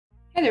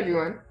Hello,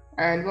 everyone,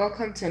 and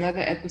welcome to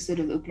another episode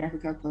of the Open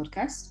Africa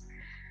podcast.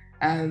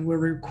 We're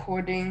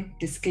recording,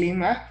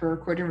 disclaimer, we're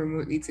recording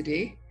remotely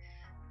today.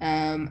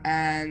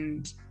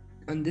 And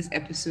on this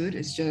episode,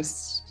 it's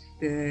just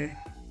the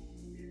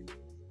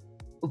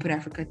Open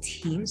Africa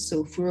team.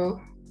 So,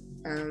 Furo,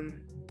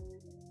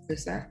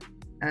 Nusa,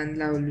 and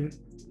Laulu.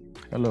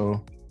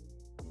 Hello.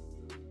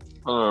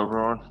 Hello,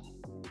 everyone.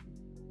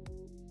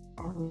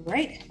 All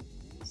right.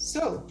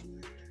 So,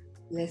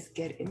 let's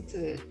get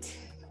into it.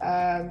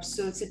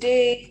 So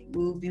today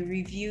we'll be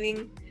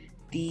reviewing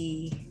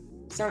the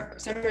summer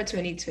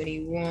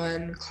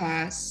 2021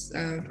 class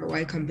for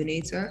Y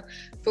Combinator,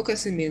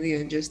 focusing mainly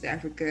on just the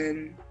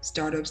African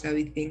startups that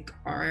we think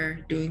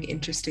are doing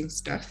interesting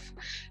stuff,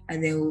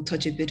 and then we'll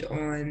touch a bit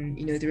on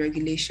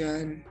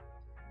the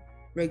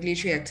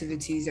regulatory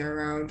activities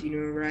around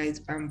rice,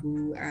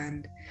 bamboo,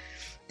 and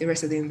the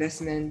rest of the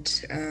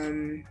investment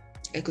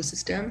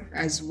ecosystem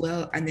as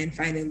well, and then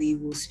finally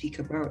we'll speak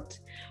about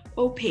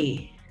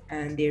OPay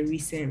and their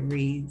recent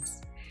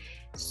raise.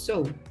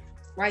 So,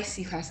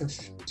 YC class of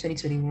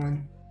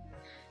 2021.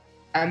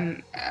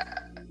 I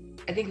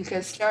think we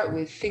can start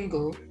with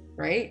Fingo,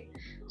 right?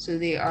 So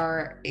they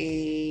are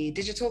a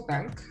digital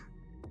bank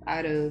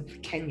out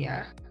of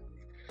Kenya.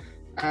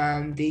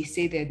 They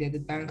say that they're the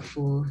bank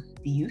for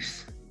the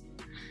youth.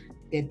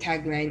 Their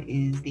tagline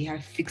is they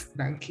have fixed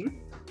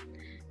banking.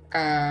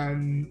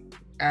 And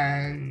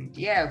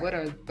yeah, what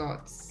are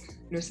thoughts?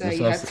 Nusa,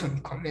 you had some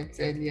comments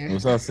earlier.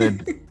 Nusa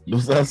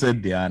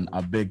said they are an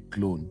Abeg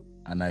clone,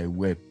 and I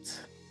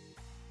wept.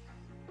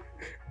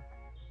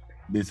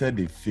 They said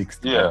they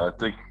fixed. Yeah, I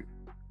think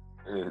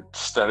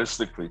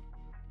statistically,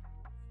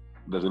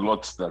 there's a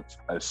lot that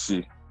I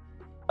see.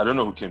 I don't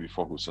know who came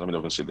before who, so let me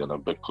not say they're an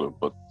Abeg clone,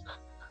 but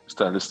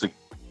statistically,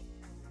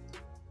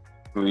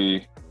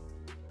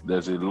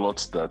 there's a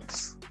lot that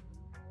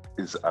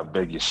is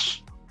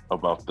Abegish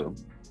about them.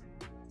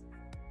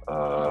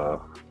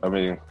 I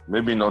mean,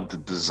 maybe not the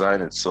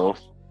design itself,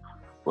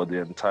 but the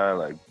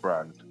entire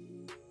brand.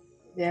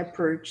 The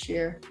approach,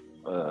 yeah.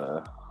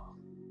 The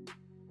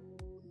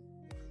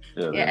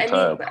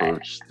entire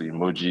approach, the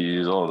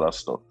emojis, all that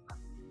stuff.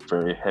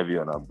 Very heavy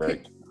on our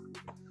back.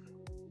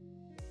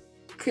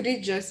 Could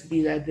it just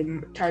be that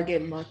the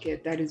target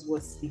market, that is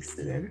what speaks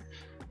to them?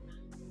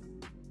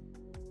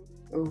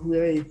 Or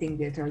whoever they think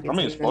they're targeting? I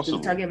mean, it's possible.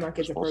 The target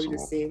markets are probably the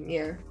same,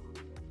 yeah.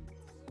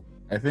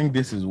 I think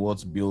this is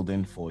what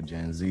building for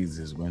Gen Zs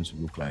is going to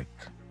look like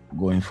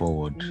going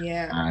forward.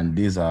 Yeah. And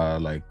these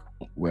are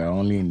we're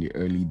only in the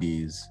early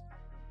days.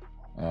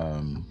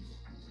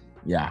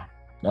 Yeah,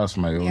 that's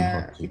my own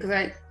hot take.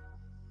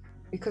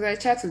 Because I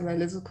chat with my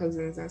little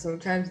cousins, and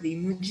sometimes the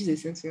emojis they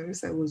sent to me, I'm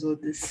just like, what's all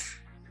this?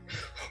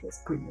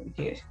 What's going on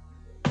here?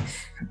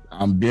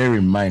 And bear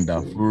in mind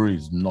that Furo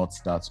is not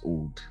that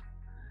old,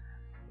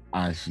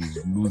 and she's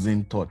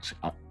losing touch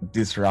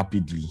this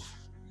rapidly.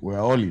 We're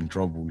all in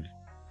trouble.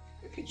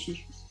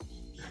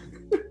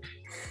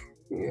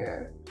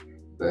 Yeah,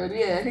 but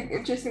yeah, I think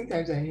interesting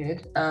times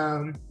ahead.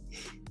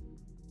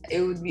 It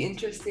would be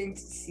interesting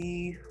to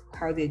see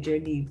how their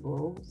journey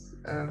evolves.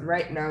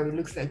 Right now, it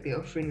looks like they're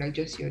offering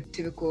just your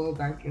typical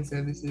banking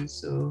services.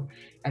 So,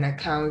 an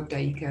account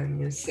that you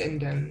can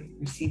send and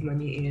receive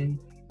money in.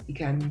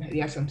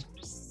 You have some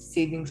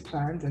savings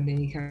plans, and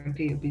then you can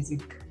pay your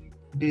basic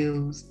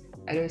bills.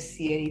 I don't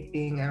see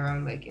anything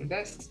around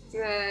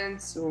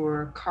investments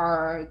or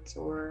cards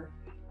or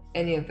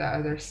any of that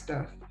other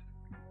stuff.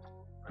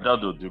 Now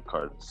they'll do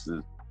cards.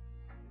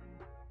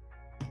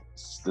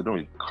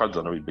 Cards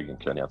are not really big in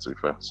Kenya, to be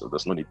fair, so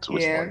there's no need to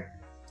waste money.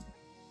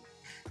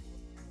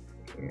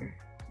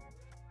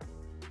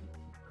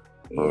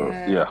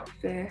 Yeah.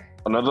 Fair.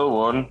 Another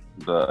one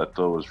that I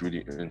thought was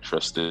really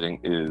interesting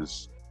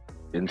is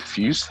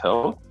Infuse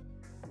Health.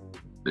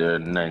 They're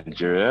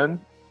Nigerian,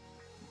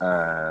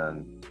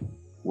 and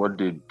what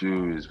they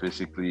do is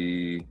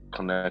basically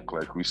connect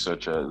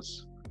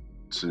researchers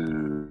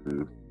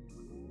to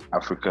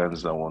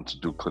Africans that want to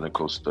do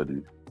clinical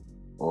study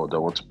or that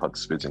want to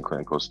participate in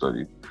clinical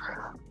study.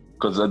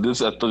 Because I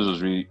thought it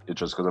was really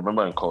interesting, because I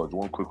remember in college,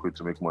 one quick way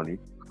to make money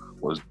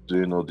was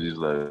doing all these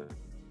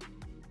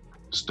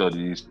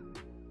studies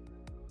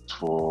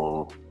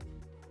for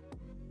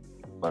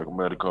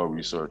medical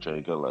research, and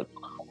you get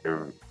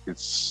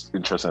it's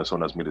interesting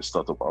someone has made a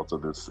startup out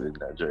of this in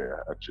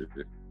Nigeria,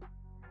 actually.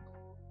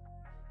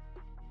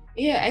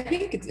 Yeah, I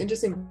think it's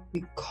interesting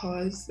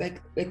because a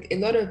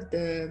lot of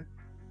the,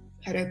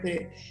 how do I put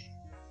it,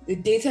 the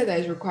data that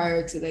is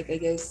required to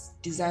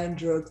design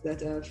drugs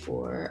that are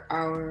for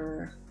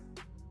our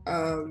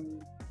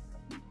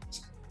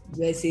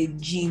let's say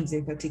genes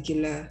in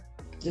particular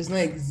does not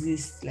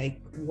exist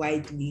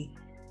widely.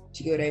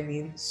 Do you get what I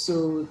mean?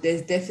 So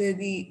there's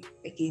definitely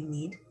a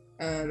need,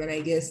 and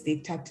I guess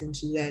they tapped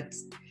into that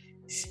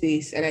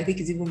space. And I think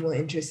it's even more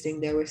interesting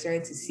that we're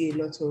starting to see a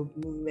lot of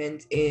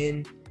movement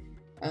in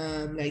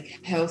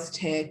health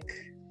tech,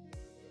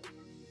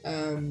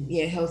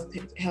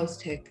 health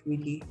tech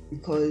really,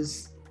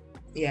 because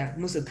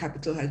most of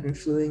capital has been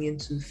flowing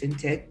into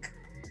fintech.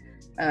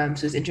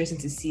 So it's interesting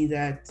to see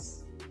that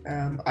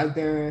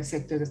other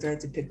sectors are starting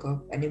to pick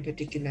up, and in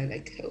particular,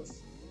 like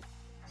health?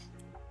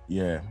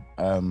 Yeah,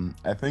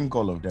 I think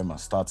all of them are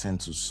starting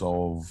to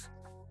solve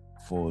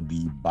for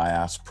the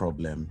bias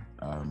problem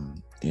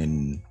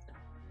in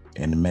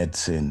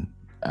medicine.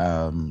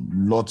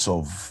 Lots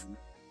of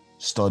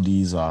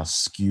studies are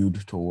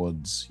skewed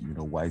towards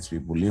white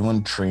people.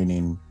 Even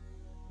training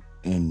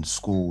in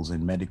schools,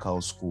 in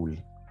medical school,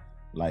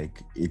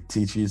 like it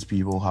teaches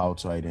people how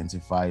to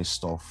identify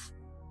stuff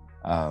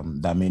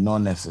that may not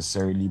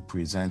necessarily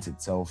present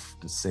itself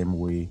the same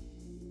way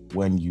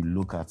when you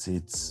look at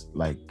it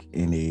like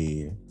in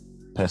a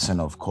person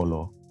of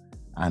color.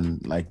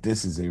 And like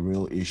this is a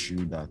real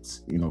issue that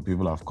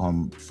people have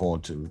come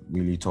forward to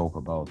really talk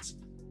about.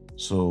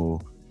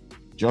 So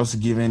just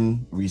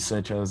giving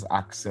researchers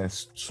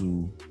access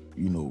to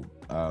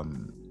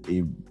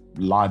a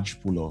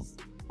large pool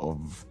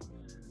of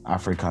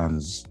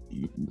Africans,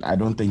 I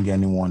don't think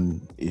any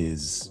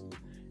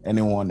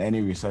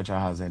researcher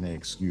has any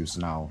excuse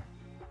now,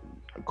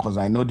 because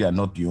I know they are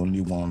not the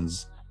only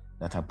ones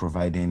that are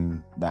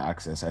providing that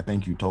access. I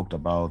think you talked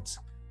about,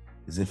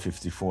 is it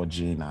 54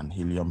 Gene and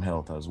Helium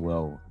Health as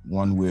well,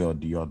 one way or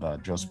the other,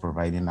 just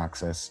providing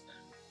access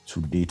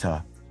to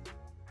data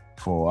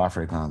for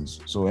Africans.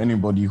 So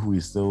anybody who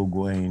is still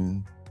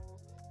going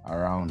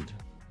around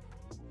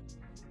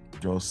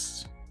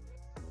just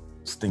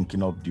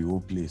stinking up the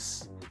whole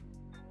place,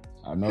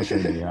 I'm not sure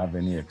they have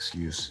any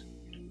excuse.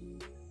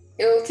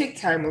 It'll take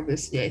time,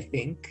 obviously. I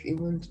think it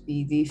won't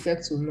be, the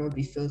effects will not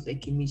be felt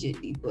like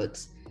immediately,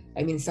 but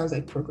I mean, it sounds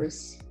like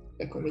progress,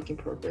 like we're making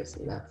progress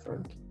in that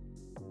front.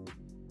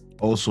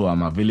 Also,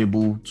 I'm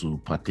available to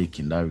partake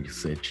in that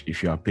research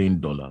if you are paying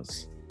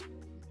dollars,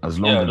 as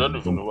long as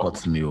you don't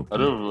cut me up. I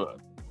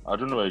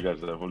don't know why you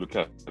guys are even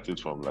looking at it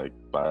from like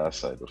buyer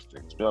side of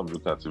things. Me, I'm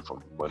looking at it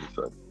from the money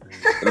side.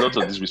 A lot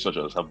of these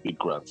researchers have big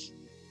grants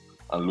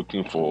and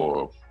looking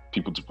for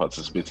people to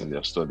participate in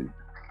their study.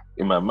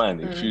 In my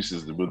mind, Infuse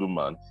is the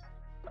middleman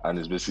and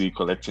is basically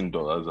collecting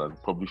dollars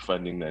and probably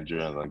finding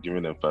Nigerians and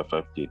giving them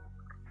 5K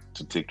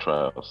to take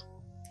trials.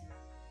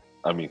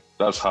 I mean,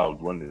 that's how I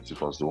would want it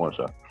if I was the one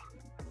shot.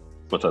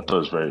 But I thought it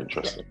was very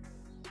interesting.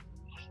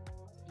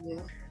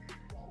 Yeah.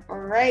 All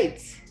right.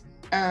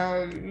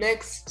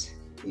 Next,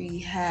 we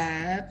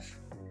have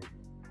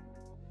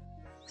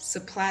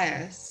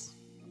suppliers.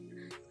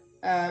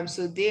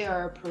 So they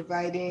are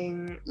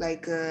providing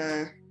like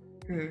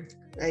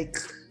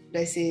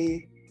let's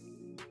say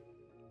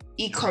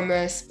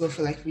e-commerce, but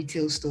for like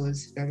retail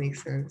stores, if that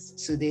makes sense.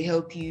 So they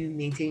help you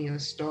maintain your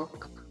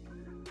stock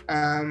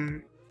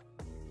in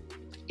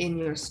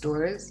your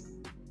stores.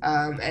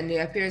 And it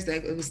appears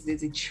like obviously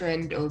there's a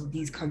trend of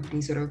these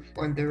companies sort of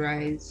on the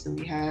rise. So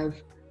we have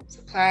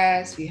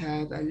suppliers, we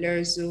have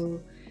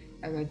Alerzo,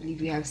 and I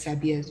believe we have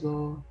Sabi as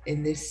well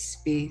in this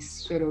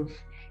space, sort of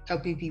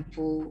helping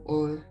people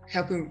or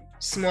helping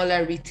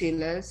smaller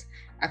retailers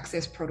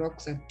access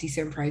products at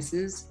decent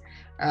prices.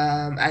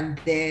 And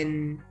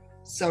then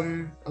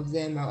some of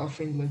them are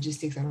offering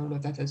logistics and all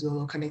of that as well,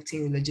 or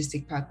connecting with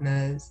logistic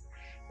partners.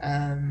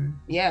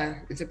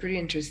 It's a pretty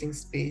interesting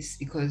space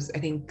because I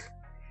think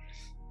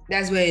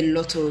that's where a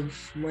lot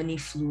of money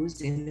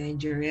flows in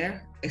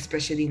Nigeria,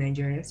 especially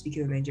Nigeria,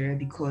 speaking of Nigeria,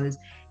 because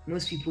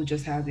most people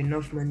just have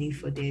enough money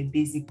for their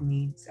basic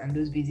needs, and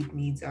those basic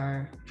needs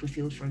are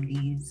fulfilled from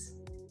these,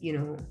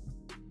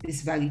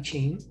 this value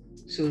chain.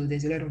 So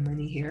there's a lot of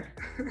money here.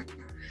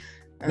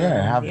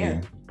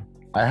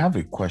 I have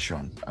a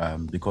question,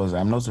 because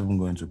I'm not even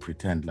going to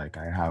pretend like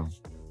I have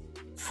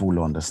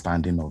full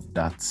understanding of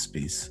that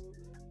space.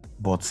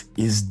 But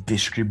is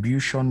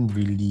distribution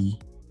really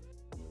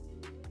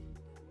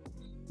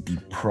the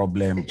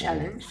problem? The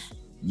challenge?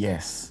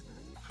 Yes.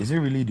 Is it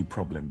really the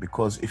problem?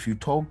 Because if you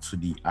talk to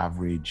the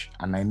average,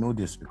 and I know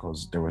this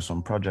because there were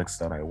some projects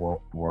that I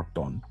worked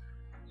on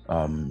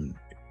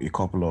a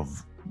couple of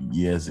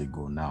years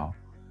ago now.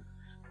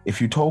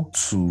 If you talk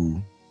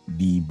to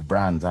the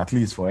brands, at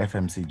least for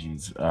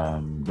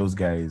FMCGs, those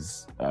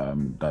guys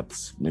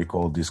that make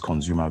all these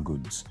consumer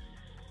goods,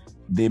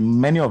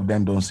 many of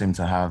them don't seem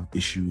to have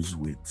issues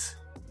with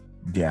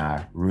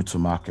their route to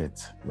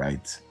market,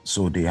 right?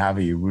 So they have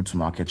a route to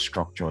market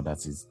structure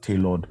that is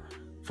tailored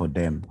for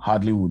them.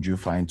 Hardly would you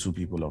find two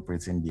people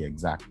operating the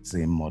exact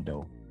same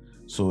model.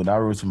 So that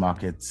route to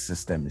market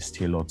system is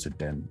tailored to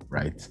them,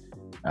 right?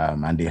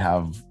 And they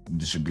have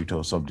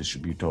distributors,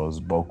 sub-distributors,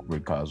 bulk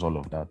breakers, all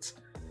of that.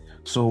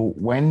 So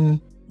when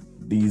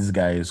these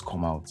guys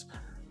come out,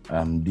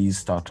 these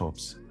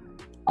startups,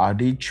 are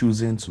they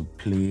choosing to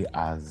playing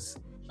as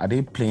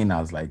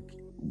like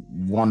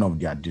one of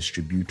their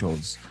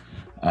distributors,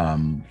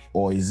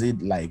 or is it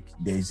like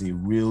there's a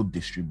real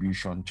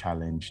distribution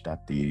challenge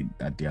that they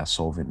are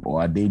solving,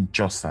 or are they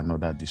just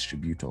another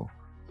distributor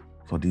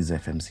for these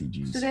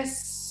FMCGs? So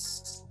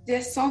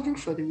they're solving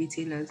for the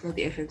retailers, not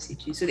the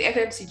FMCGs. So the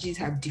FMCGs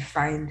have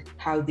defined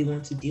how they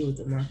want to deal with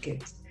the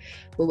market.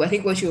 But I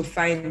think what you'll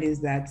find is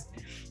that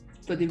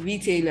for the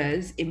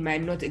retailers, it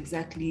might not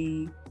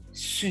exactly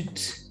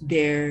suit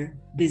their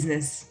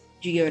business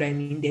Do you get what I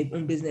mean? Their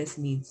own business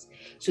needs.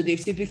 So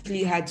they've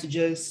typically had to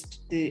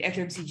just, the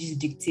FMCGs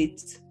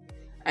dictate,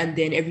 and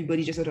then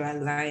everybody just sort of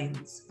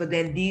aligns. But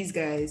then these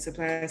guys,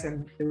 suppliers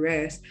and the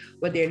rest,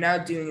 what they're now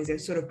doing is they're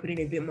sort of putting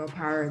a bit more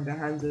power in the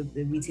hands of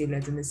the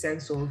retailers, in the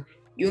sense of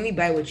you only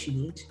buy what you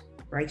need,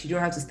 right? You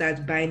don't have to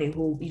start buying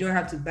you don't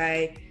have to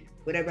buy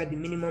whatever the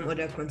minimum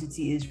order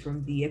quantity is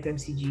from the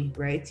FMCG,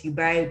 right? You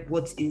buy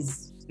what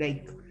is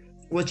like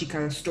what you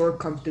can store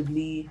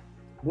comfortably,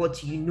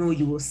 what you know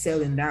you will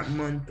sell in that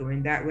month or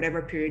in that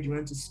whatever period you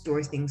want to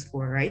store things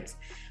for, right?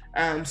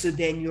 So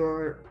then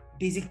you're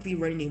basically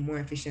running a more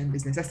efficient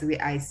business. That's the way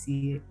I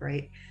see it,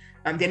 right?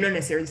 They're not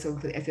necessarily selling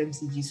for the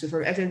FMCG. So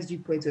from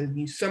FMCG point of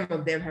view, some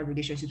of them have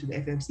relationships with the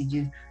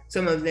FMCGs.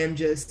 Some of them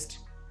just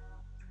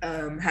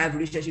have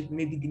relationship with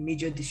maybe the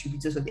major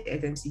distributors of the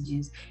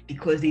FMCGs,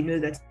 because they know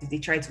that if they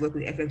try to work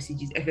with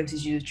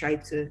FMCGs will try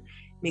to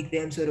make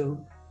them sort of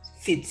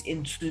fit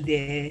into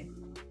their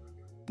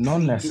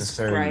not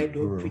necessarily prescribed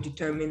or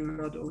predetermined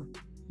model.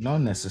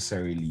 Not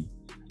necessarily.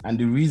 And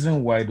the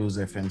reason why those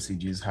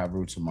FMCGs have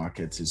route to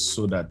market is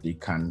so that they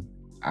can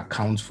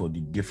account for the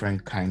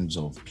different kinds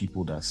of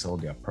people that sell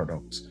their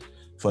products.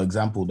 For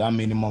example, that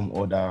minimum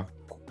order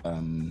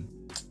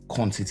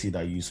quantity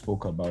that you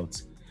spoke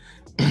about,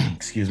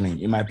 excuse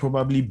me, it might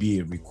probably be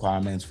a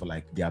requirement for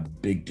like their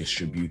big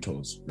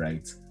distributors,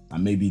 right?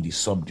 And maybe the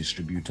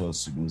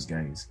sub-distributors to those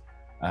guys.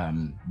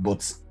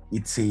 But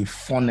it's a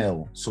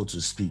funnel, so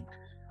to speak,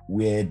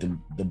 where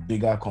the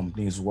bigger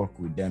companies work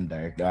with them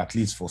directly, at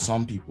least for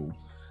some people,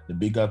 the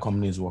bigger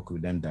companies work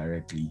with them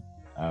directly.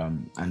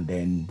 And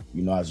then,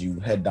 as you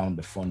head down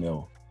the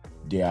funnel,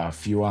 there are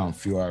fewer and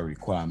fewer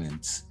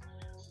requirements.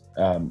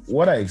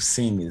 What I've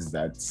seen is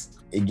that,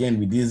 again,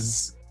 with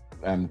these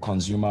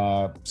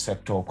consumer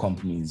sector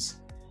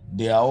companies,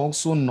 they are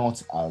also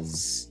not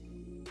as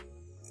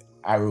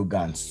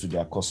arrogant to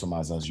their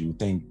customers as you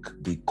think,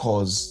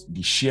 because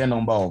the sheer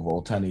number of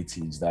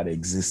alternatives that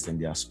exist in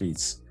their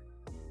space,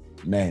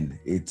 man,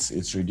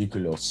 it's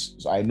ridiculous.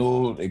 So I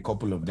know a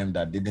couple of them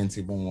that didn't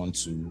even want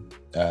to,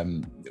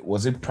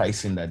 was it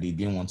pricing that they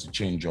didn't want to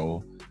change,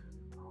 or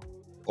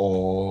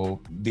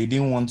they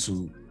didn't want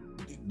to,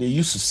 they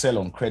used to sell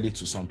on credit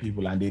to some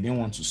people and they didn't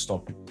want to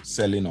stop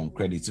selling on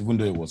credit, even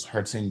though it was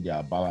hurting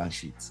their balance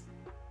sheet,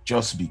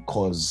 just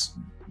because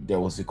there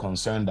was a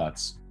concern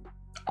that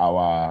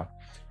our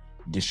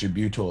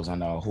distributors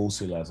and our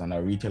wholesalers and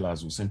our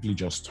retailers will simply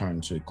just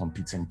turn to a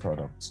competing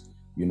product,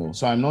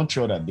 So I'm not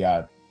sure that they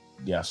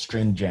are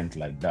stringent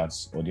like that,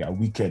 or they are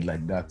wicked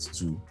like that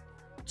to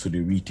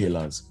the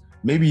retailers.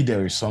 Maybe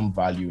there is some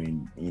value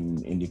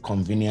in the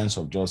convenience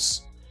of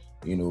just,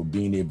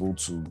 being able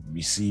to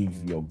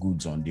receive your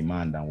goods on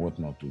demand and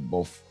whatnot.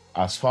 But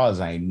as far as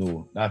I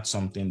know, that's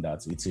something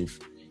that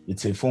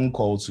it's a phone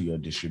call to your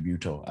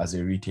distributor as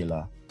a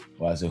retailer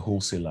or as a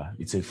wholesaler.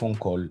 It's a phone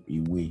call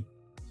away.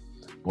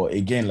 But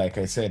again, like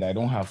I said, I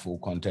don't have full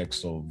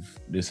context of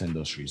this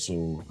industry.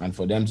 So, and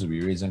for them to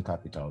be raising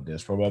capital,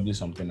 there's probably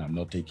something I'm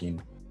not taking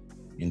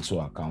into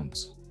account.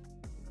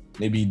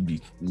 Maybe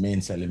the main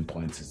selling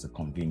point is the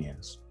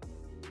convenience.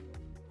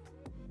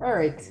 All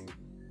right.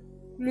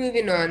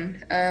 Moving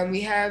on.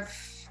 We have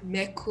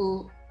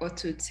Meko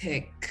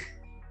Autotech.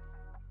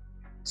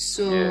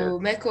 So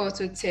Meko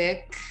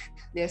Autotech,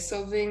 they're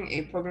solving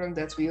a problem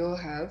that we all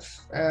have.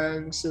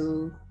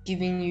 So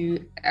giving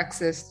you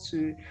access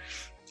to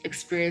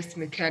experienced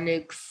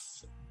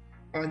mechanics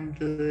on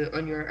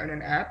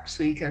an app,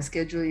 so you can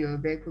schedule your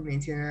vehicle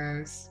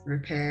maintenance,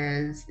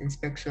 repairs,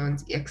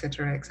 inspections,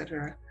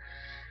 etc.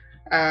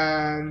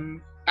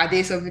 Are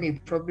they solving a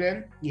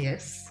problem?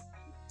 Yes.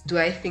 Do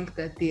I think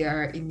that they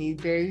are in a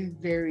very,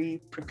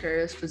 very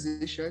precarious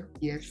position?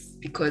 Yes,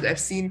 because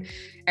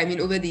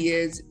over the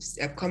years,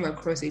 I've come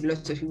across a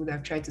lot of people that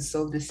have tried to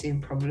solve the same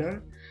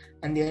problem,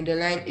 and the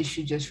underlying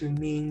issue just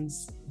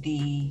remains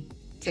the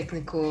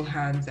technical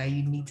hands that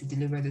you need to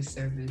deliver the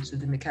service. So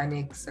the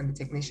mechanics and the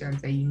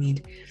technicians that you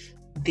need,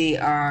 there's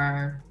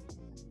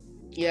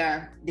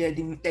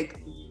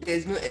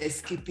no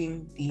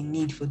escaping the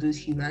need for those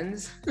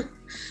humans,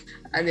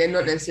 and they're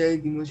not necessarily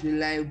the most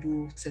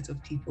reliable set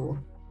of people.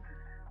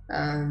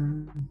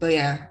 But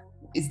yeah,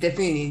 it's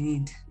definitely a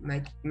need.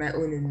 My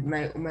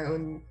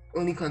own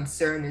only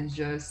concern is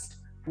just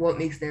what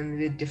makes them a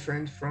bit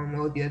different from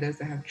all the others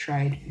that have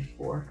tried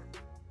before.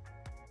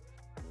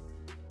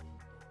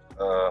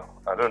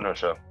 I don't know,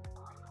 Sha,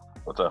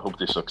 but I hope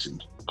they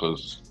succeed,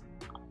 because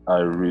I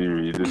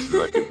really, this is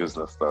like a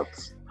business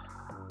that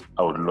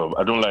I would love.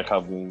 I don't like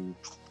having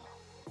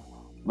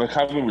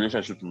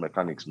relationships with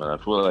mechanics, man. I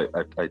feel like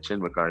I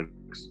change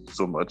mechanics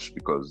so much,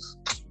 because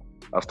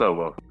after a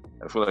while,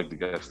 I feel like the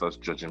guy starts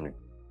judging me.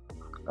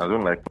 I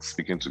don't like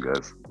speaking to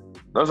guys.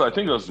 I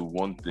think that's the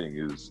one thing,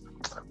 is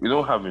we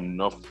don't have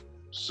enough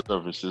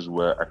services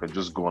where I can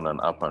just go on an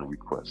app and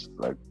request.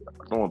 Like,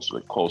 I don't want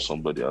to call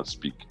somebody and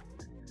speak.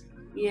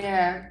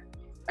 Yeah,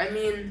 I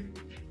mean,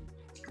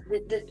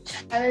 the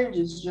challenge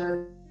is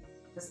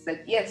just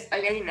yes,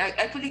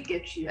 I fully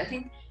get you. I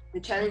think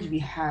the challenge we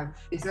have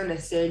is not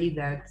necessarily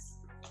that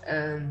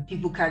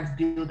people can't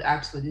build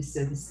apps for these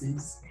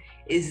services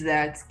is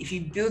that if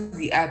you build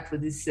the app for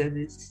this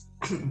service,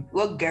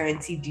 what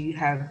guarantee do you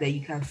have that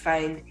you can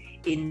find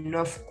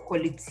enough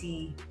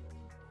quality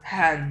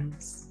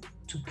hands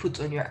to put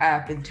on your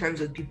app in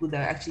terms of people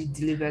that actually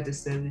deliver the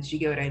service? You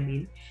get what I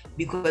mean?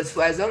 Because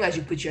for as long as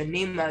you put your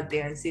name out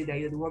there and say that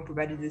you're the one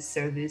providing this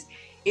service,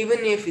 even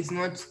if it's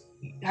not,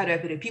 how do I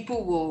put it,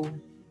 people will,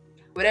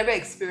 whatever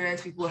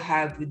experience people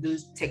have with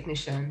those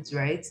technicians,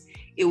 right,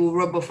 it will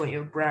rub off on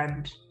your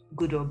brand,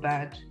 good or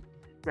bad,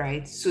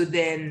 right? So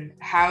then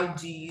how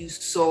do you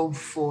solve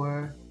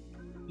for,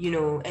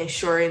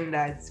 ensuring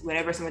that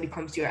whenever somebody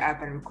comes to your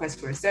app and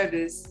requests for a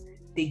service,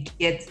 they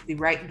get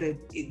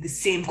the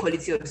same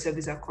quality of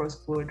service across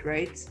board,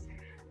 right?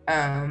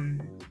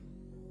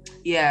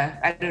 Yeah,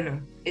 I don't know.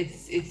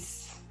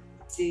 It's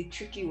a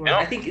tricky one.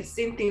 I think it's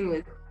the same thing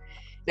with,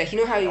 like,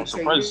 how you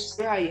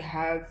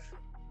have.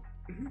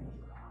 Mm-hmm.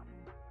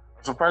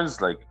 I'm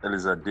surprised, like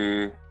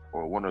Elizade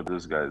or one of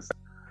those guys,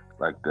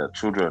 like their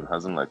children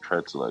hasn't like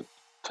tried to like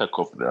take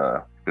up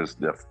their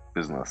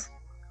business.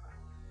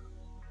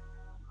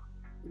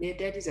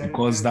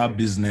 Because that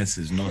business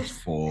is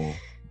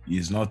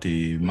not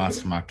a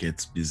mass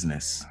market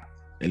business.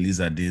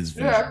 Elizade's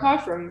vision. No,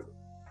 apart from.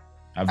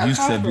 Have you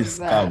serviced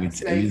car with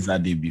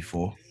Elizade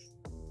before?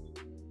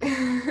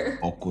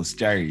 Or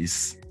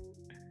Costaris?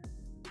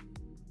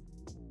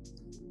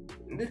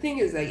 The thing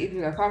is, like,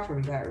 even apart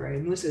from that,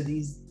 right, most of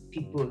these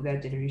people of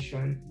that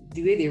generation,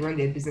 the way they run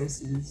their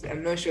businesses,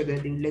 I'm not sure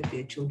that they will let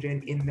their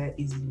children in that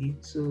easily.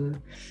 So,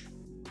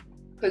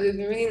 because it'd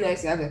be really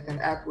nice to have like an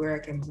app where I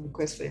can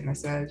request for a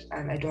massage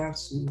and I don't have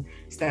to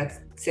start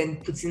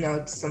putting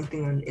out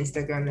something on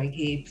Instagram like,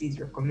 hey, please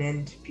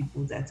recommend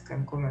people that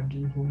can come and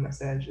do home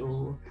massage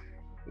or,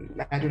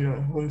 I don't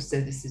know, home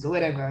services or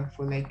whatever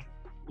for like,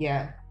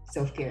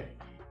 self-care.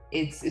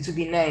 It would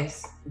be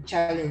nice. The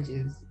challenge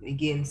is,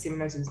 again,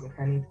 similar to this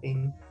mechanic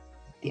thing,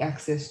 the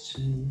access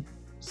to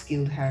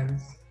skilled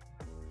hands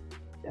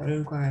that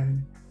won't go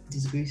and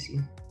disgrace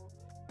you.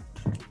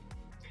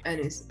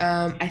 Anyways,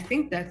 I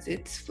think that's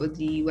it for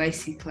the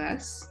YC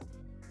class.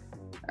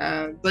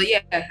 But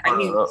yeah, I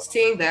mean,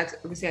 saying that,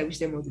 obviously I wish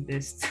them all the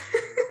best.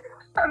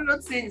 I'm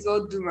not saying it's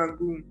all doom and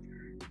gloom,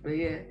 but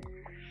yeah.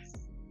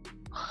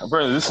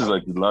 Apparently, this is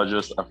like the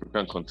largest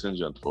African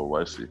contingent for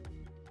YC.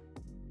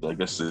 So I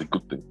guess it's a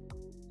good thing.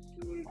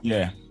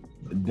 Yeah,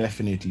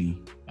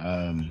 definitely.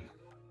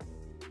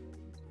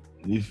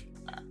 If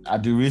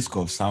at the risk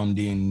of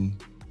sounding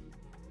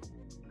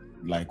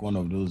like one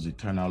of those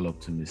eternal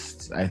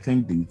optimists, I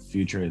think the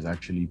future is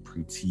actually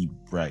pretty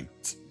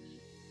bright.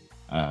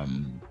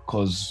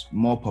 Because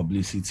more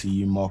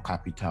publicity, more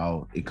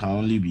capital, it can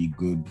only be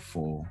good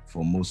for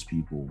most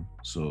people.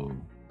 So,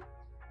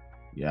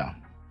 yeah.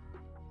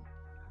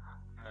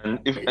 And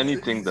if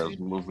anything that's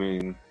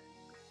moving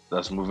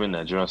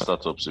Nigerian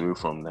startups away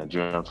from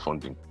Nigerian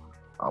funding,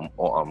 I'm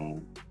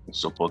in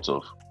support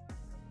of.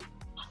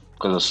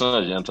 Because as soon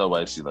as you enter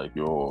YC, like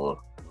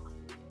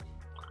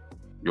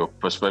your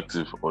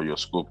perspective or your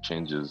scope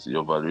changes,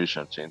 your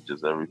valuation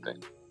changes,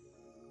 everything.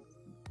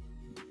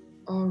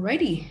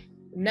 Alrighty,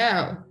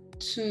 now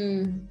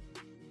to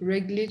the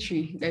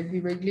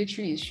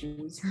regulatory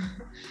issues.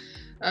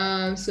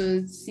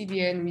 So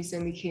CBN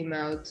recently came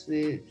out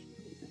with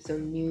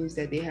some news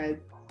that they had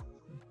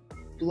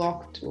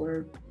blocked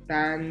or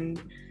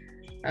banned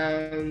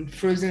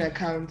frozen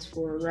accounts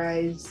for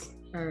Rise,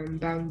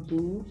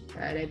 Bamboo,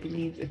 and I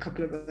believe a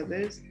couple of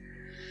others,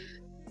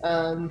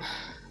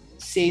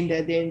 saying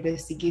that they're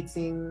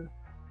investigating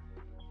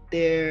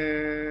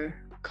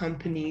their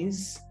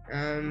companies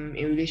in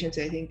relation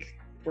to, I think,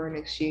 foreign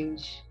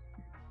exchange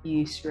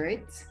use,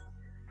 right?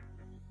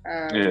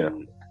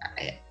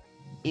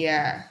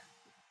 Yeah.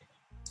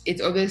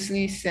 It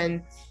obviously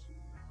sent,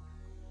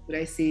 would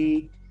I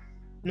say,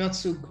 not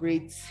so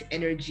great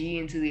energy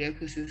into the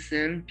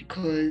ecosystem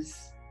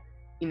because,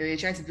 you're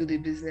trying to build a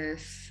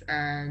business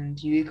and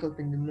you wake up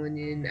in the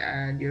morning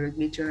and your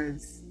regulator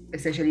has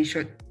essentially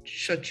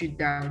shut you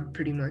down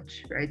pretty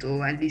much, right?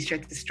 Or at least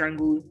tried to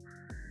strangle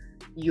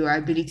your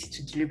ability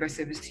to deliver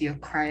service to your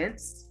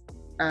clients,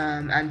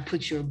 and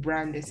put your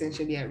brand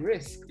essentially at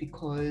risk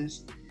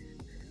because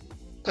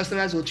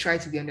customers will try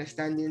to be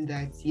understanding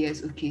that,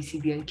 yes, okay,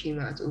 CBN came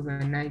out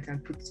overnight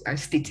and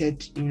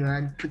stated,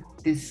 and put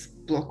this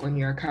block on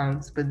your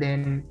accounts, but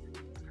then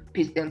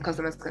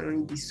customers can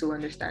only be so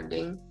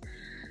understanding.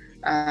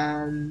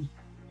 I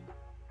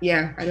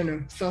don't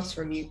know. Thoughts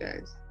from you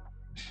guys?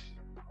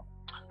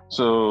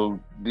 So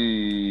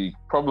the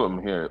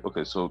problem here,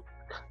 okay, so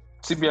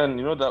CBN,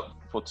 that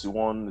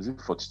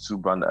 42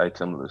 brand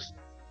item list?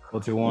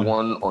 41.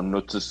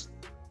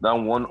 That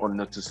one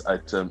unnoticed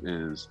item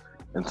is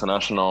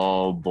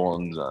international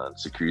bonds and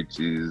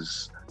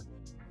securities,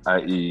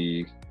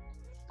 i.e.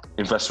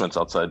 investments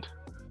outside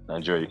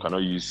Nigeria. You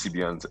cannot use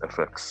CBN's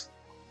FX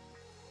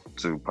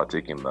to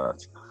partake in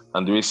that.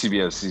 And the way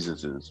CBN sees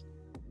it is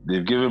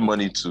they've given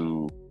money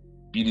to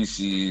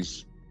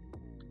BDCs.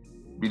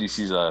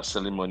 BDCs are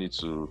selling money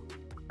to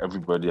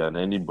everybody and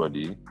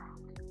anybody.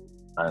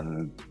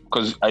 And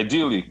because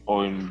ideally,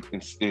 or in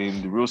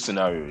the real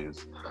scenario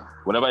is,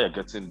 whenever you're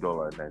getting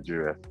dollar in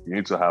Nigeria, you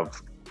need to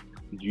have,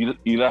 you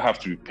either have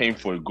to be paying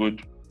for a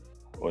good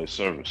or a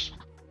service,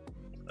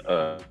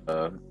 or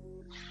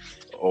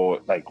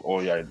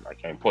you're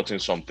importing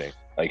something.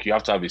 Like you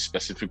have to have a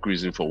specific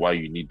reason for why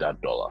you need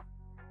that dollar.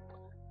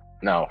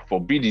 Now,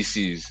 for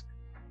BDCs,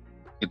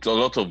 it's a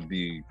lot of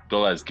the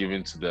dollar is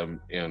given to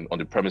them on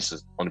the premise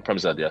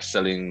that they are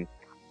selling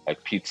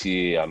like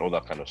PTA and all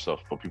that kind of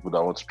stuff for people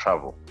that want to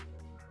travel.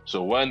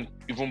 So when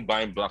even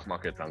buying black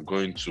market and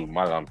going to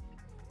Malam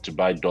to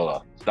buy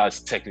dollar, that's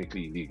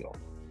technically illegal.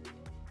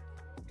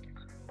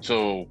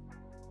 So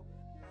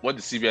what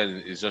the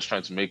CBN is just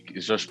trying to make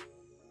is just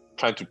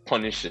trying to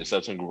punish a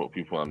certain group of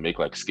people and make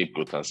like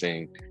scapegoats and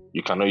saying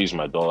you cannot use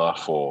my dollar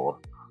for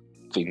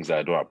things that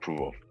I don't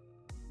approve of,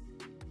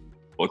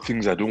 or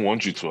things I don't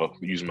want you to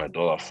use my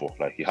dollar for.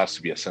 Like it has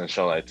to be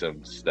essential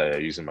items that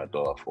you're using my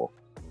dollar for.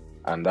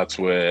 And that's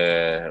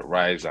where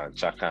Rise and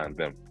Chaka and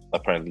them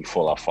apparently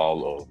fall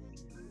afoul of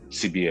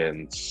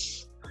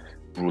CBN's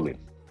ruling.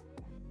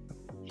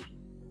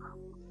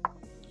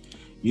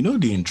 You know,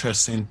 the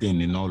interesting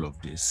thing in all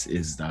of this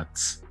is that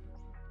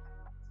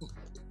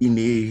in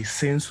a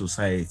sane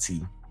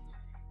society,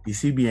 the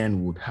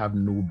CBN would have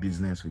no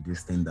business with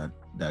this thing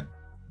that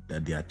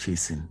they are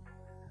chasing.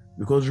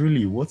 Because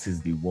really, what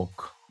is the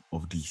work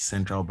of the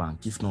central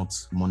bank, if not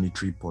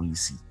monetary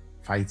policy,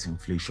 fight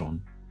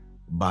inflation,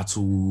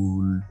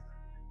 battle,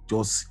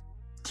 just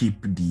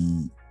keep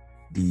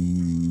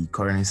the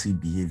currency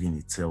behaving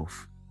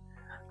itself?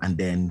 And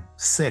then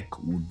SEC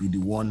would be the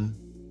one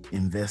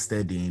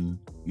invested in,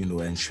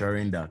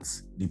 ensuring that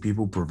the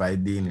people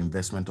providing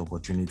investment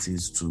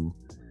opportunities to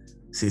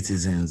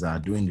citizens are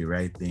doing the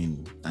right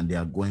thing and they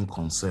are going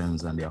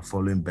concerns and they are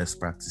following best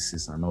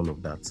practices and all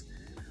of that.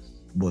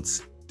 But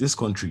this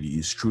country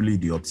is truly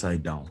the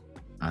upside down.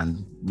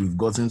 And we've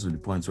gotten to the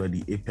point where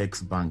the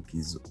Apex Bank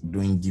is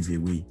doing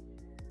giveaway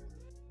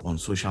on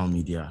social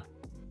media.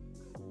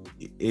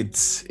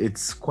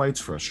 It's quite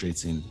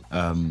frustrating.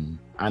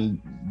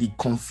 And the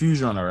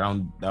confusion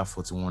around that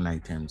 41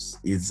 items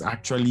is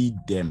actually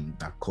them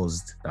that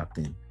caused that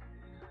thing.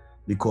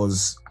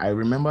 Because I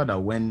remember that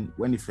when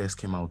it first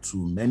came out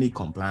too, many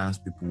compliance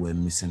people were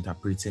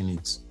misinterpreting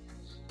it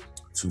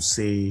to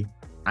say,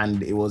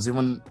 and it was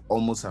even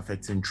almost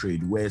affecting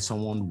trade, where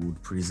someone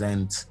would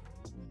present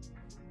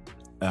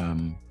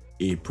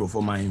a pro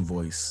forma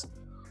invoice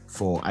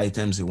for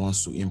items he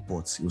wants to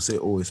import. He'll say,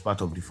 oh, it's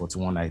part of the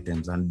 41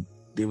 items. And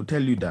they will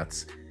tell you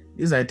that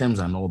these items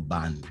are not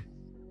banned.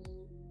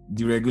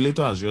 The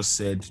regulator has just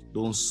said,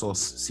 don't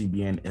source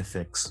CBN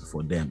FX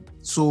for them.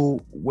 So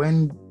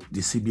when the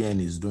CBN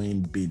is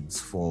doing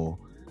bids for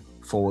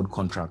forward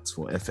contracts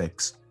for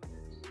FX,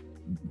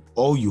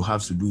 all you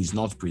have to do is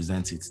not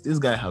present it. This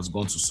guy has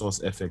gone to source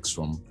FX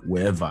from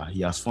wherever.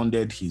 He has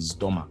funded his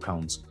DOM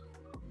account,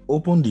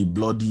 opened the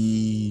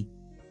bloody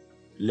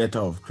letter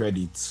of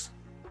credit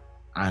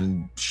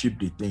and shipped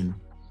the thing.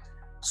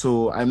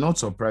 So I'm not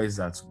surprised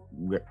that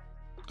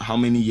how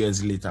many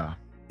years later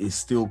is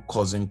still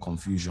causing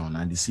confusion,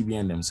 and the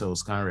CBN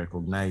themselves can't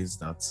recognize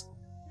that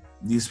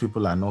these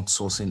people are not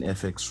sourcing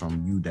FX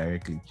from you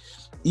directly.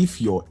 If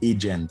your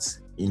agent,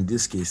 in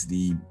this case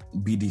the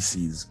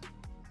BDCs,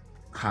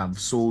 have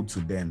sold to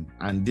them,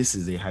 and this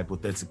is a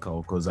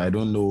hypothetical because I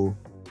don't know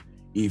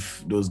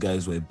if those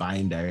guys were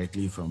buying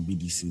directly from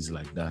BDCs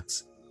like that,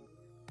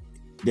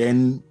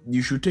 then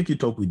you should take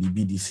it up with the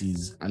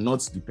BDCs and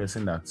not the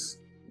person that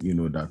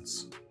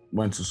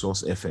went to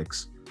source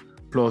FX.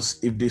 Plus,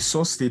 if they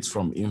source it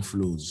from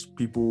inflows,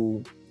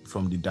 people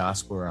from the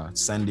diaspora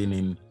sending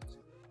in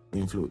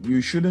inflow,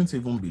 you shouldn't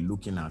even be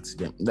looking at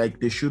them. Like,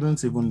 they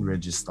shouldn't even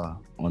register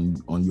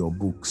on your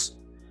books.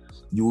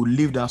 You will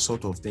leave that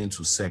sort of thing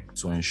to SEC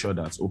to ensure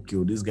that, okay,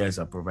 well, these guys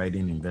are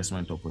providing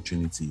investment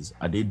opportunities.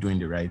 Are they doing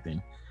the right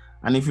thing?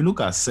 And if you look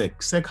at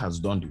SEC has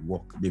done the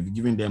work. They've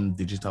given them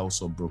digital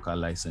sub-broker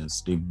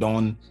license. They've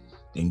done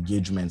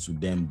engagements with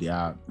them. They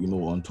are,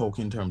 on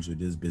talking terms with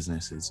these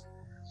businesses.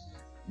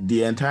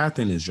 The entire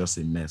thing is just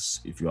a mess,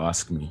 if you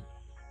ask me.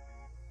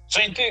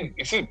 So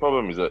you see, the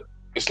problem is that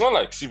it's not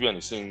like CBN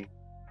is saying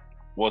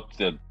what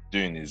they're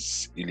doing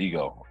is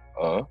illegal.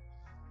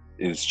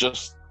 It's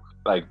just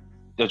like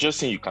they're just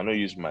saying you cannot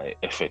use my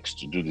FX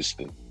to do this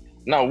thing.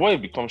 Now, what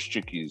it becomes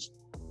tricky is,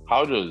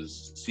 how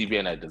does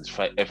CBN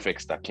identify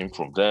FX that came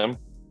from them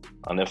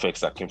and FX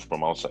that came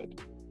from outside?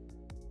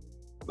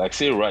 Like,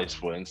 say Rise,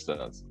 for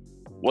instance.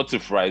 What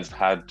if Rise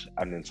had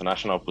an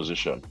international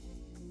position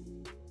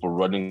for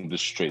running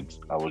this trade?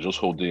 I was just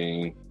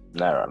holding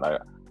Naira.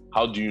 Like,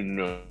 how do you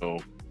know?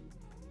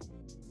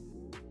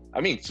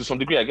 I mean, to some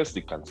degree, I guess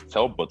they can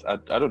tell, but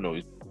I don't know.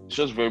 It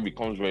just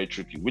becomes very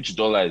tricky. Which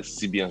dollar is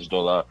CBN's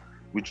dollar?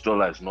 Which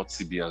dollar is not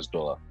CBN's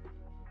dollar?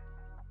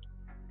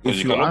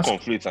 Because you cannot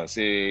conflate and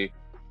say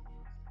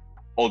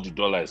all the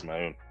dollar is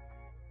my own.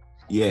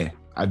 Yeah,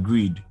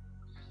 agreed.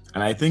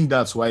 And I think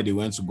that's why they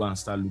went to go and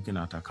start looking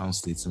at account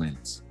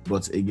statements.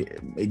 But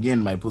again,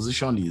 my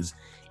position is,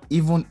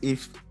 even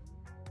if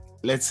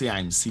let's say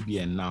I'm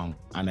CBN now,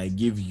 and I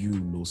give you,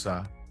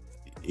 Losa,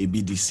 a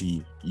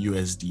BDC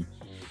USD.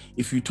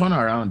 If you turn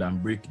around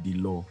and break the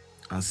law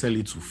and sell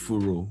it to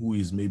Furo, who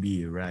is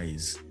maybe a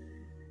Rise,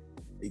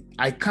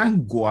 I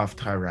can't go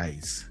after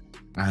Rise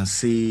and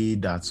say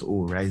that,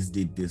 oh, Rise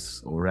did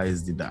this or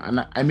Rise did that.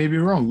 And I may be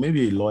wrong.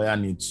 Maybe a lawyer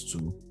needs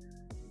to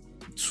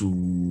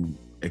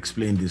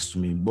explain this to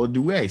me. But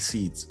the way I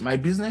see it, my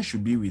business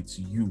should be with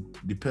you,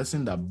 the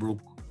person that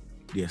broke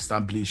the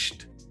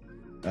established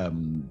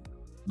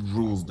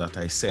rules that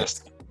I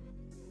set.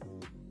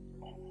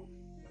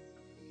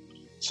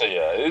 So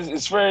yeah,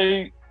 it's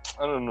very,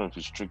 I don't know if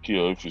it's tricky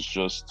or if it's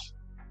just.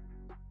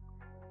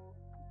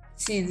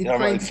 See, the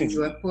point is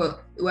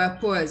we're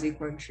poor as a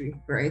country,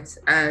 right?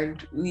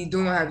 And we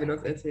don't have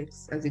enough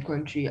FX as a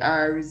country.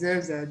 Our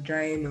reserves are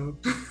drying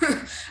up.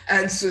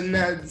 And so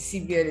now the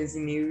CBN is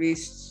in a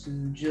race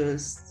to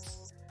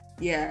just,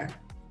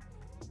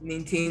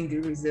 maintain the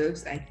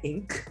reserves, I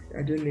think.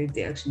 I don't know if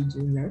they're actually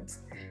doing that.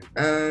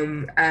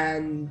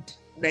 And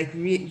like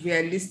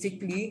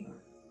realistically,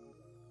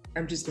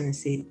 I'm just going to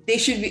say, they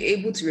should be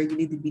able to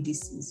regulate the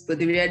BDCs. But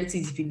the reality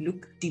is, if you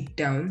look deep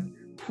down,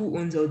 who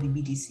owns all the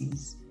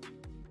BDCs?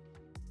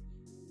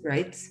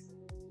 Right?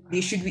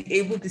 They should be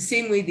able, the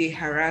same way they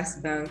harass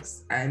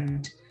banks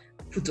and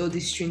put all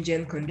these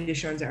stringent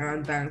conditions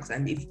around banks.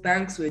 And if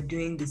banks were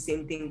doing the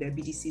same thing that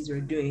BDCs were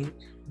doing,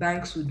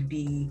 banks would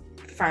be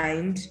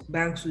fined.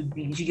 Banks would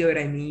be, you get what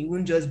I mean? You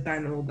wouldn't just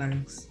ban all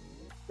banks,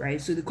 right?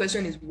 So the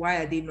question is, why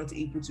are they not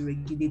able to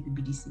regulate the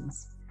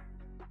BDCs?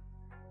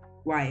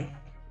 Why?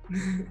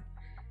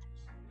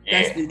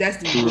 That's the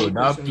Bro, that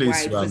question.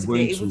 place Why? you are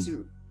going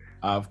to,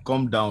 I've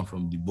come down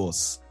from the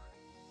boss.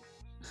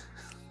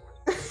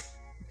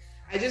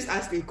 I just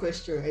asked a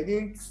question. I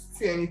didn't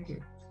say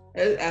anything. I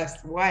just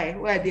asked why.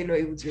 Why are they not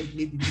able to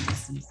regulate the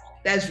BDCs?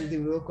 That's the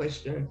real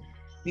question.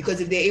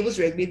 Because if they're able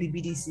to regulate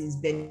the BDCs,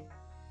 then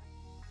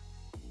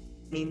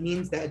it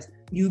means that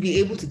you'll be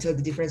able to tell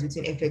the difference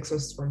between FX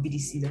source from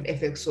BDCs and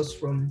FX source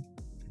from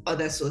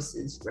other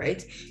sources,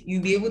 right?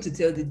 You'll be able to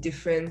tell the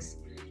difference.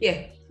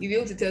 Yeah, you'll be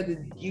able to tell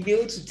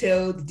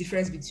the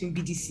difference between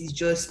BDCs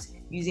just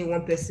using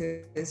one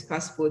person's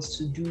passport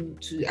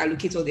to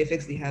allocate all the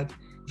FX they have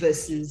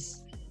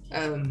versus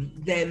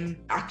them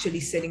actually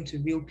selling to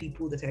real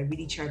people that are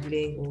really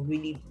traveling or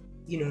really,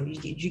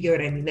 you get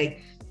what I mean?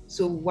 Like,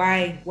 so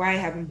why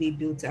haven't they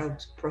built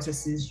out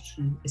processes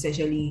to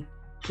essentially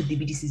put the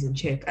BDCs in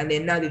check? And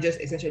then now they just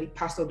essentially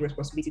passed all the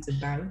responsibility to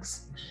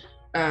banks,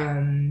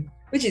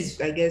 which is,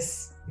 I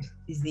guess,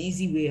 is the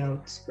easy way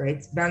out,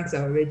 right? Banks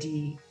are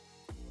already,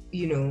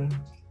 they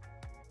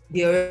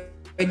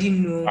already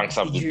know. Banks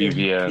have the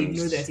BVNs. They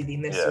know that if they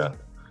mess up.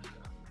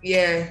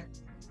 Yeah.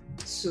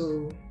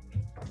 So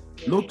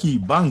low-key,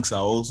 banks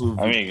are also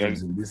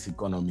victims in this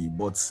economy,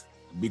 but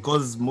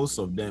because most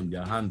of them,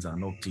 their hands are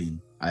not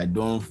clean, I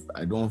don't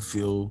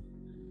feel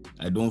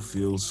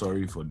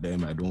sorry for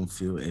them. I don't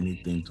feel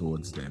anything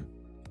towards them.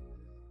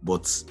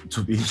 But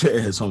to be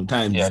fair,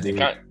 sometimes they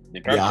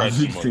are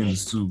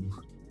victims too.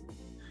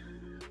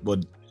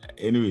 But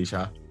anyway,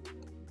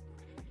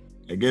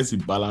 I guess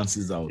it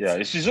balances out. Yeah,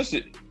 it's just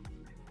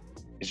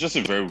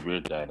a very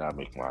weird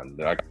dynamic, man.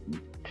 Like,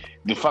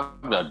 the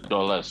fact that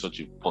dollar is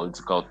such a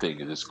political thing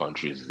in this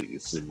country is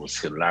the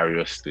most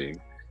hilarious thing.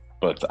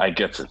 But I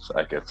get it.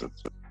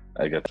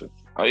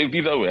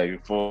 Either way,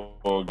 for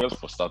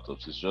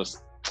startups, it's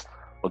just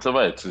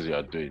whatever it is you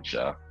are doing,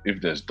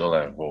 if there's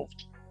dollar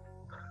involved,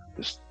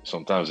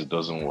 sometimes it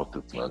doesn't worth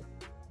it, man.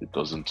 It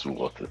doesn't too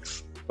worth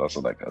it. That's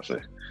what I can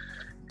say.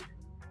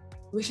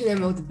 Wishing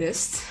them all the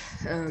best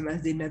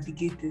as they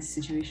navigate this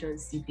situation,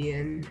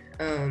 CBN.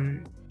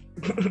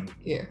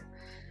 Yeah.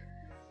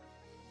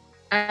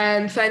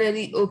 And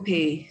finally,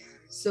 OPay.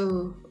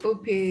 So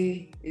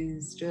OPay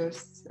is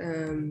just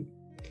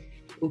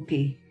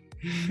OPay.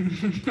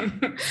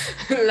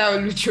 Allow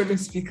Lucho to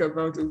speak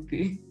about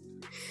OPay.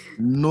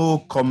 No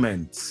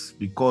comments,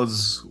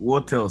 because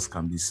what else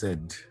can be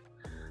said?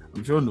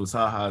 I'm sure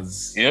Nusa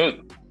has.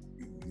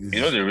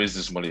 They raised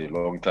this money a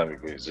long time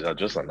ago. So they're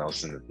just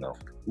announcing it now.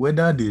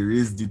 Whether they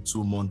raised it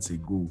 2 months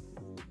ago,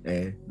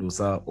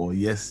 Nusa, or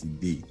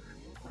yesterday,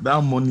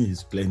 that money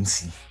is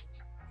plenty.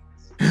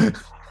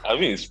 I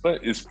mean,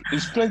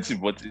 it's plenty,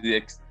 but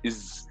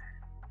it's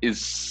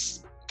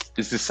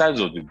the size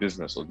of the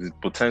business or the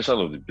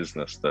potential of the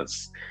business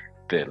that's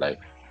there. Like,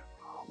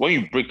 when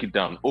you break it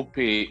down,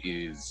 OPay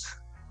is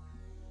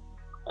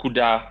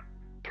Kuda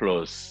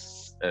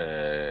plus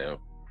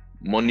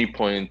Money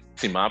Point,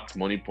 Team-Apt,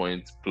 Money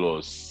Point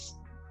plus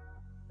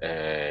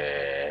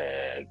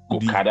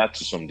Okada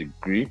to some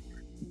degree,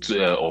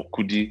 or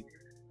Kudi.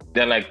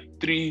 They're like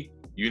 3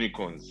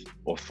 unicorns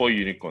or 4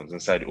 unicorns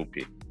inside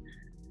OPay.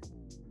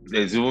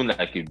 There's even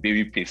like a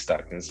baby pay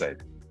stack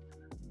inside.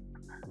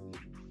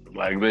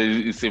 Like,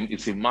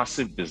 it's a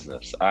massive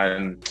business,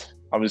 and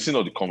I've been seeing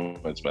all the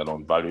comments, man,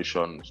 on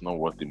valuation. It's not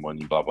worth the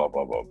money, blah blah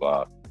blah blah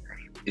blah.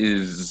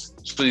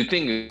 So the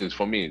thing is,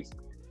 for me, is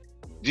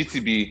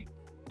GTB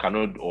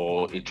cannot,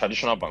 or a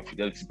traditional bank,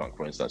 Fidelity Bank,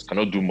 for instance,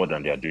 cannot do more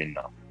than they are doing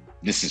now.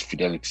 This is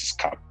Fidelity's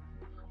cap.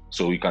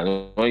 So we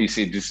can, when you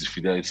say this is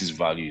Fidelity's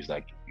value, it's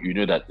like, you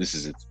know that this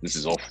is it. This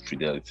is all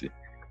Fidelity.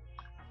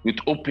 With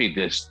OPay,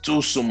 there's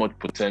still so much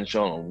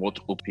potential on what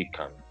OPay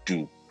can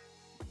do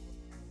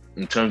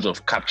in terms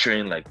of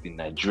capturing like the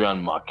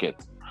Nigerian market.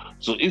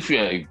 So if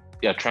you're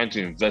trying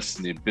to invest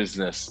in a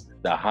business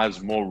that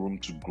has more room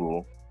to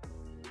grow,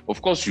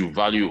 of course you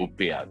value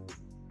OPay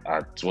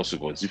at what's it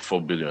called? Is it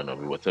 4 billion or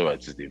whatever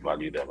it is they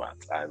value them at,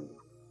 and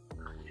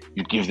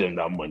you give them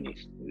that money.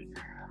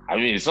 I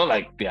mean, it's not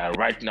like they are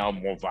right now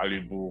more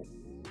valuable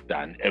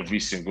than every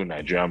single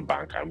Nigerian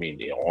bank. I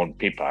mean, on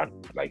paper,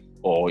 like,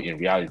 or in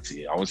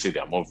reality, I won't say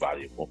they're more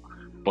valuable,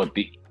 but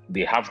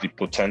they have the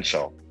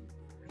potential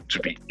to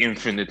be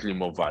infinitely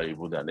more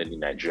valuable than any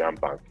Nigerian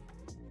bank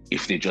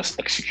if they just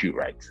execute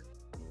right.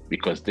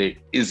 Because there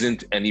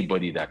isn't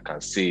anybody that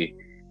can say,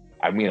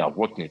 I mean, I've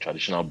worked in a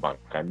traditional bank,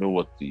 I know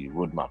what the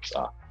roadmaps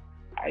are.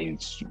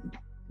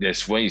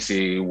 There's when you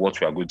say what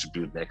we are going to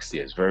build next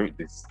year,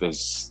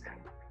 there's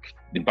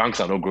the banks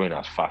are not growing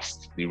as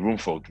fast. The room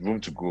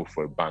to grow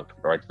for a bank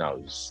right now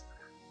is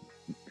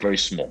very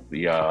small.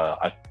 We are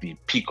at the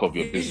peak of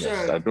your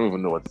business. I don't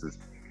even know what it is.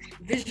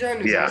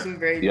 Vision is also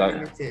very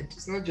limited.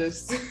 It's not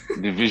just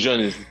the vision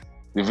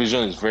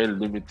is very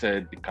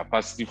limited. The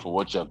capacity for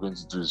what you're going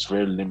to do is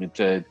very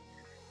limited.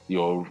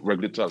 Your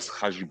regulators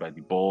has you by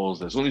the balls.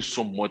 There's only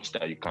so much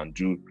that you can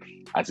do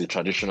as a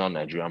traditional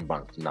Nigerian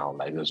bank now.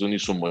 Like, there's only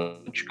so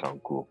much you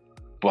can grow.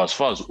 But as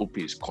far as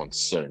OPay is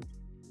concerned,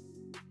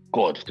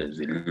 God, there's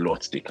a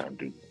lot they can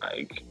do.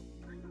 Like,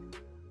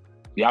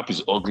 the app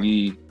is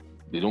ugly.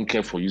 They don't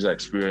care for user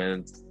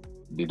experience.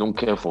 They don't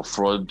care for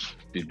fraud.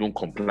 They don't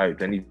comply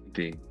with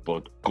anything.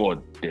 But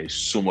God, there's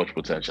so much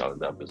potential in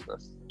that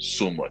business.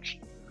 So much.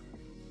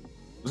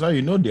 So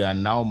you know they are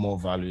now more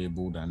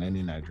valuable than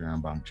any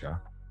Nigerian bank, yeah?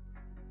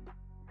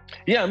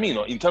 Yeah, I mean,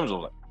 in terms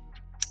of like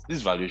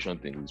this valuation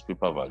thing, is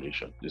paper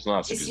valuation. It's not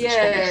as if it's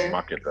established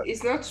market.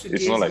 It's not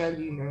today's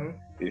value, no.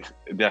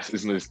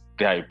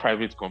 They are a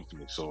private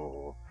company,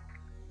 so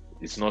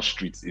it's not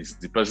street. It's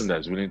the person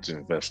that's willing to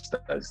invest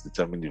that is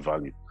determining the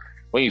value.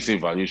 When you say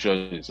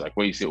valuation, it's like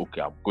when you say,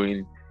 okay,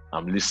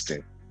 I'm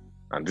listing,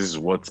 and this is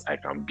what I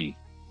can be.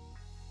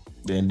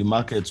 Then the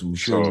market will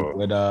show you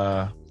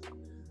whether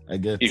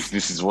if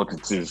this is what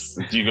it is.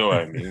 Do you know what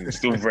I mean? It's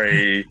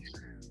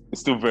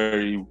still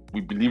very,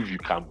 we believe you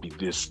can be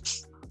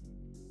this.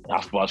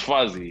 As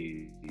far as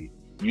a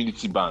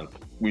Unity Bank,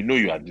 we know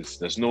you are this.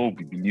 There's no,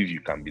 we believe you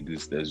can be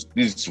this. This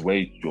is where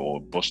your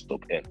bus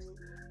stop ends.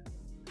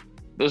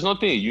 There's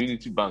nothing a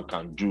Unity Bank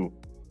can do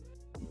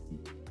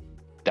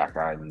that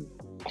can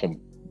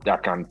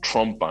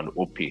trump an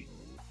OPay.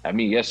 I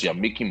mean, yes, you're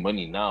making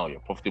money now,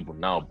 you're profitable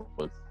now,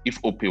 but if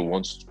OPay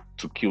wants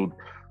to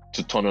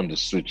turn on the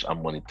switch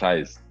and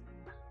monetize,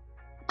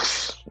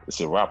 it's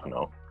a wrap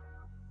now.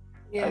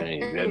 Yeah. I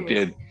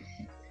mean,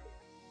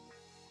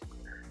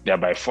 they're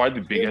by far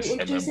the biggest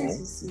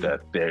MMO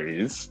that there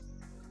is.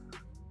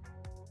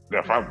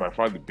 They're by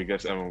far the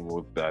biggest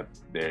MMO that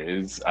there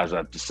is. As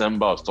of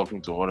December, I was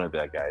talking to one of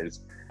their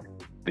guys.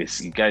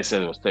 This guy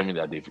said, was telling me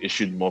that they've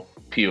issued more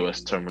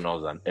POS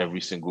terminals than any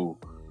single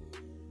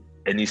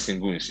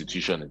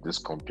institution in this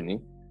company.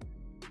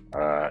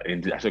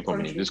 In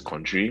this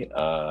country.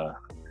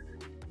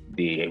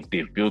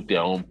 They've built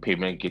their own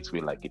payment gateway,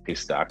 like a pay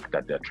stack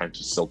that they're trying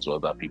to sell to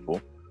other people.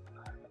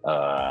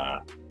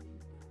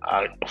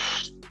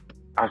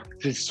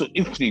 So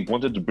if they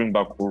wanted to bring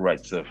back all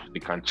rights, they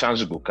can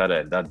charge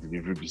Gokada in that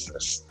delivery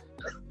business.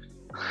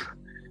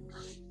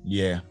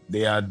 Yeah,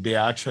 they are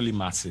actually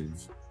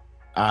massive.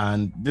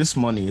 And this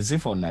money, is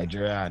it for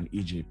Nigeria and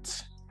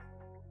Egypt?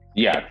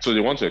 Yeah, so they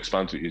want to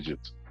expand to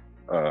Egypt.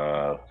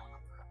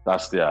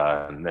 That's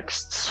their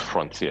next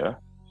frontier.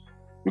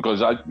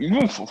 Because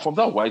even from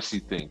that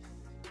YC thing,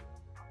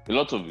 there are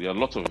a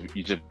lot of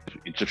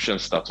Egyptian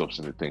startups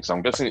in the thing. So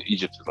I'm guessing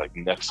Egypt is like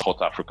the next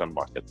hot African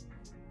market.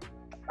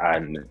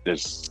 And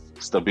there's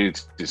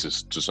stability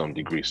to some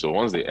degree. So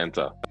once they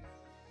enter,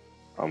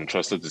 I'm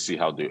interested to see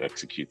how they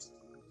execute.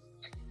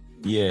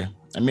 Yeah.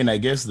 I mean, I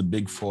guess the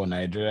big four,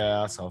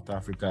 Nigeria, South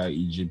Africa,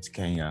 Egypt,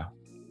 Kenya,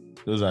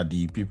 those are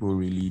the people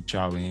really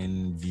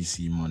chowing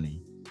VC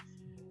money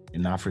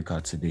in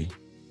Africa today.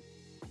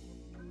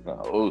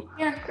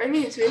 Yeah, I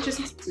mean, it's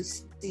interesting to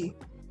see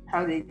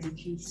how they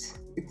execute.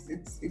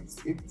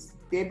 It's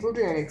they're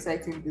building an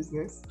exciting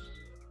business.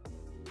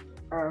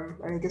 And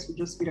I guess we'll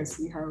just wait and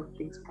see how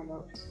things pan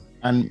out.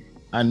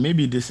 And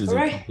maybe this is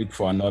a topic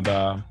for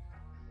another.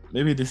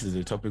 Maybe this is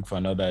a topic for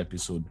another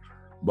episode.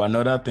 But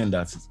another thing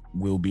that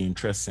will be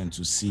interesting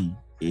to see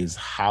is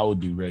how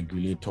the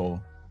regulator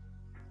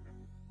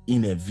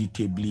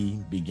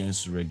inevitably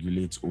begins to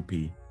regulate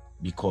OPay,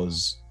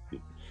 because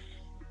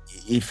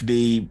if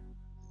they,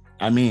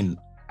 I mean,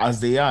 as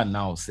they are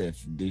now,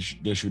 Seth, they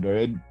should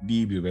already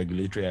be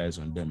regulatory eyes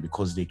on them,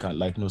 because they can,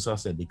 like Nosa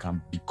said, they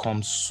can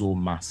become so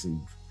massive.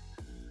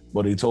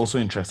 But it's also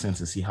interesting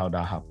to see how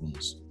that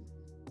happens.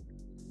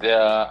 They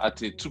are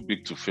at a too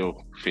big to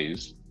fail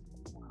phase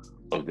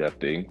of their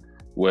thing,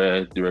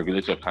 where the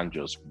regulator can't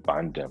just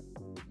ban them.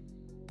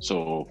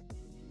 So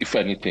if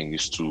anything,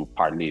 is to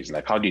parlays,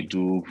 like how they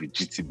do with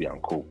GTB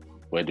and Co,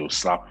 where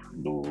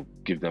they'll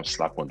give them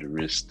slap on the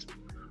wrist,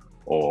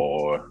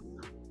 or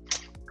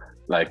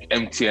like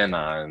MTN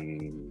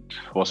and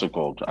what's it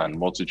called, and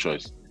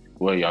multi-choice,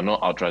 where you're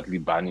not outrightly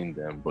banning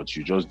them, but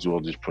you just do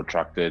all this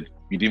protracted,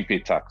 you didn't pay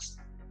tax,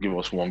 give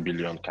us 1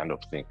 billion kind of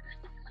thing.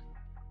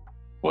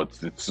 But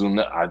it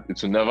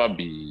will never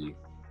be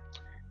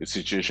a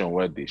situation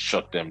where they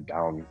shut them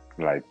down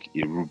like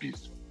a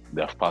Rubies.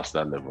 They have passed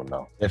that level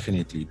now.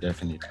 Definitely.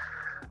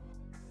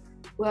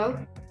 Well,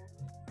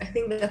 I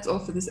think that's all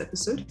for this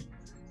episode.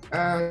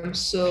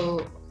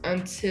 So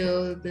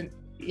until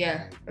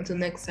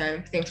next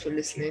time, thanks for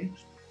listening.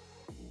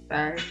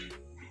 Bye.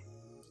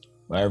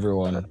 Bye,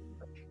 everyone.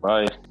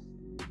 Bye.